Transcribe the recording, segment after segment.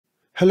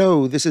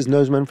Hello, this is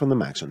Noseman from the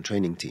Maxon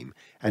training team,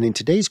 and in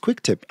today's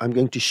quick tip I'm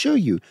going to show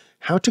you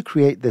how to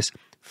create this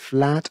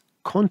flat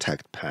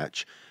contact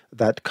patch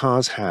that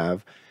cars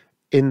have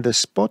in the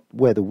spot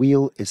where the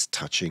wheel is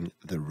touching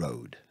the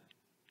road.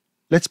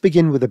 Let's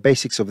begin with the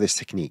basics of this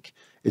technique.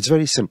 It's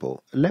very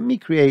simple. Let me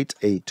create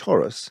a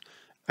torus,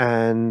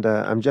 and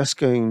I'm just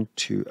going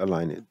to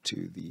align it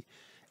to the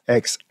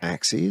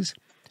x-axis.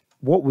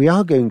 What we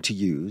are going to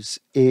use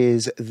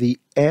is the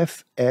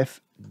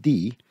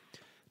FFD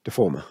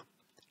deformer.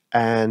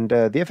 And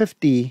the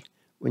FFD,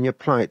 when you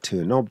apply it to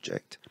an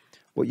object,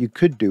 what you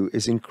could do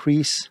is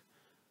increase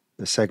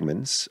the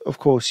segments. Of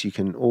course, you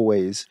can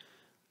always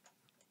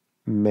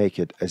make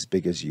it as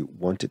big as you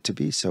want it to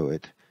be, so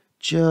it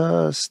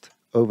just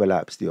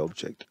overlaps the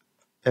object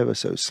ever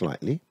so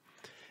slightly.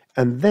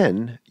 And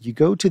then you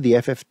go to the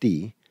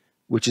FFD,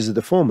 which is a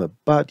deformer,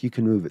 but you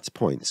can move its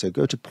points. So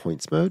go to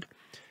points mode,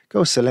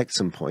 go select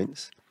some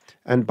points,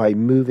 and by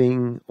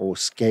moving or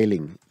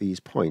scaling these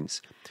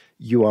points,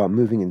 you are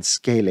moving and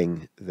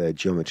scaling the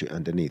geometry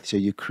underneath. So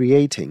you're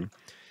creating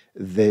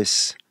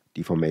this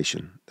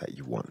deformation that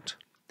you want.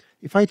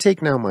 If I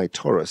take now my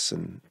torus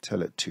and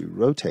tell it to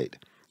rotate,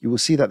 you will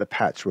see that the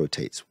patch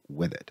rotates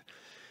with it.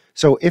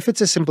 So if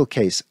it's a simple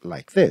case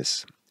like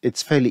this,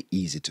 it's fairly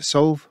easy to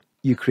solve.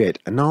 You create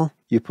a null,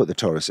 you put the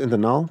torus in the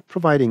null,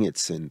 providing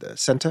it's in the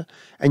center,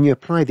 and you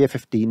apply the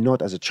FFD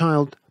not as a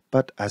child,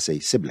 but as a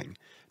sibling.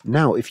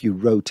 Now, if you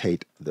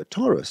rotate the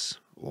torus,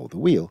 or the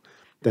wheel,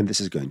 then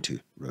this is going to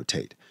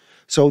rotate.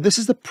 So this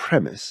is the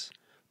premise,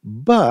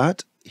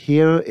 but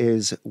here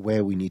is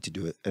where we need to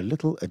do a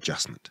little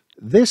adjustment.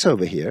 This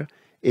over here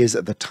is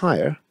the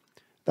tire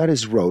that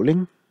is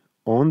rolling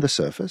on the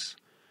surface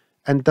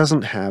and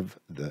doesn't have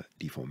the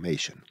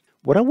deformation.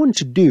 What I want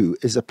to do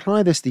is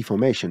apply this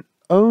deformation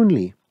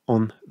only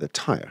on the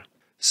tire.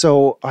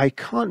 So I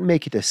can't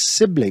make it a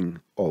sibling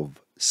of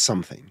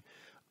something.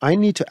 I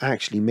need to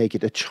actually make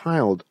it a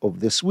child of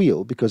this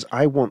wheel because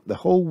I want the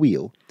whole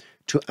wheel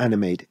to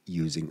animate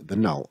using the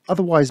null.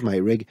 Otherwise, my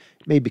rig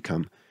may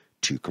become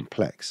too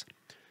complex.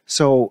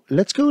 So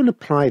let's go and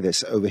apply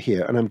this over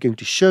here, and I'm going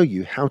to show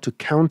you how to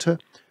counter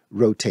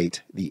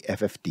rotate the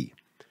FFD.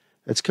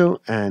 Let's go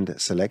and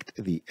select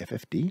the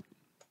FFD.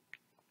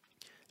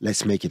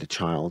 Let's make it a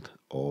child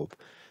of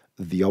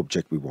the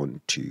object we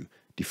want to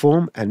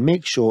deform and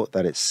make sure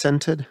that it's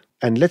centered.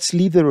 And let's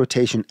leave the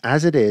rotation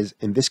as it is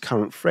in this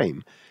current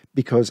frame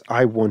because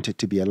I want it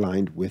to be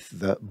aligned with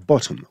the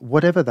bottom,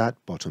 whatever that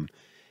bottom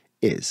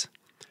is.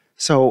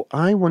 So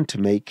I want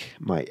to make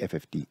my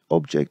FFD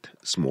object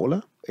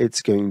smaller. It's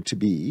going to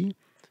be,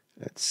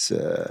 let's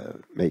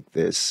make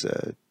this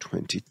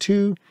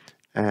 22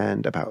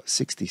 and about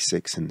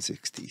 66 and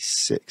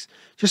 66.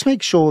 Just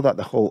make sure that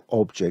the whole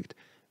object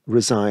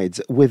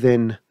resides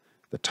within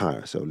the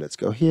tire. So let's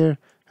go here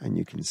and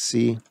you can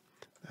see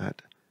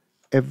that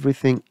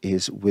everything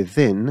is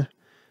within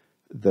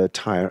the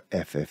tire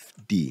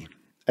FFD.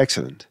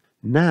 Excellent.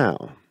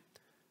 Now,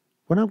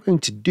 what I'm going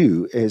to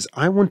do is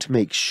I want to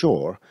make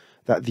sure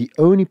that the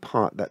only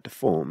part that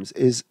deforms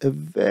is a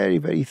very,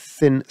 very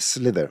thin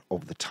slither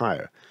of the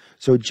tire.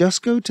 So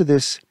just go to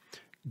this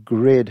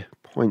grid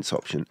points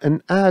option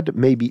and add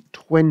maybe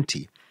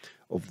 20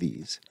 of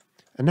these.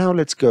 And now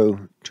let's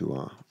go to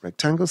our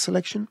rectangle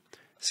selection.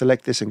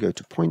 Select this and go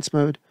to points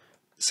mode.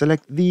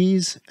 Select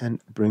these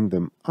and bring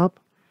them up.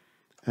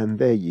 And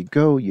there you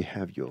go. You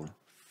have your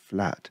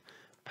flat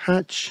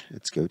patch.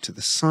 Let's go to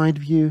the side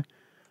view.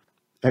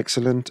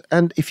 Excellent.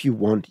 And if you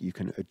want, you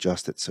can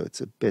adjust it so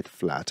it's a bit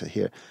flatter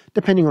here,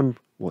 depending on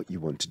what you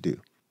want to do.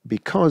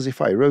 Because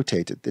if I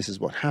rotate it, this is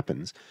what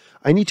happens.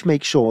 I need to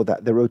make sure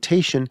that the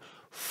rotation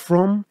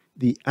from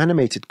the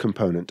animated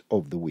component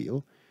of the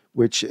wheel,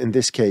 which in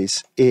this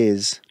case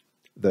is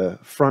the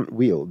front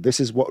wheel, this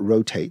is what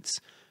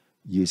rotates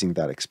using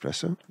that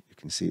XPRESSO. You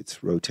can see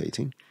it's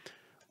rotating.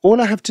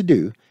 All I have to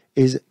do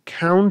is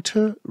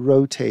counter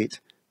rotate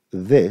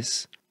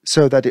this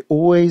so that it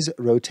always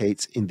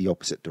rotates in the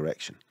opposite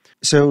direction.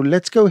 So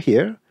let's go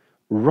here,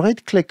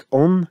 right-click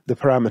on the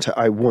parameter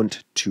I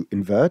want to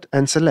invert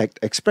and select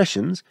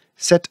Expressions,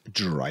 Set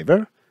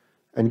Driver,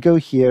 and go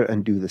here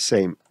and do the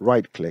same,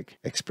 right-click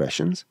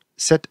Expressions,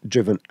 Set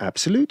Driven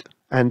Absolute,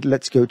 and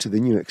let's go to the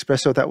new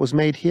XPRESSO that was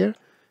made here,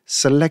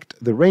 select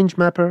the range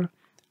mapper,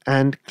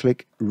 and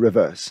click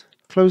Reverse.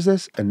 Close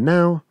this, and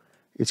now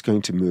it's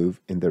going to move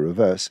in the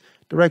reverse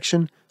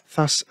direction,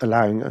 thus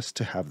allowing us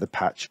to have the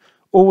patch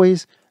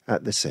always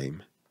at the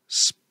same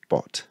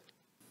spot.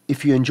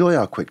 If you enjoy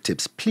our quick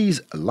tips, please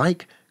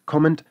like,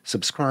 comment,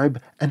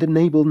 subscribe, and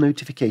enable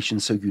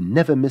notifications so you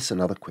never miss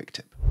another quick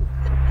tip.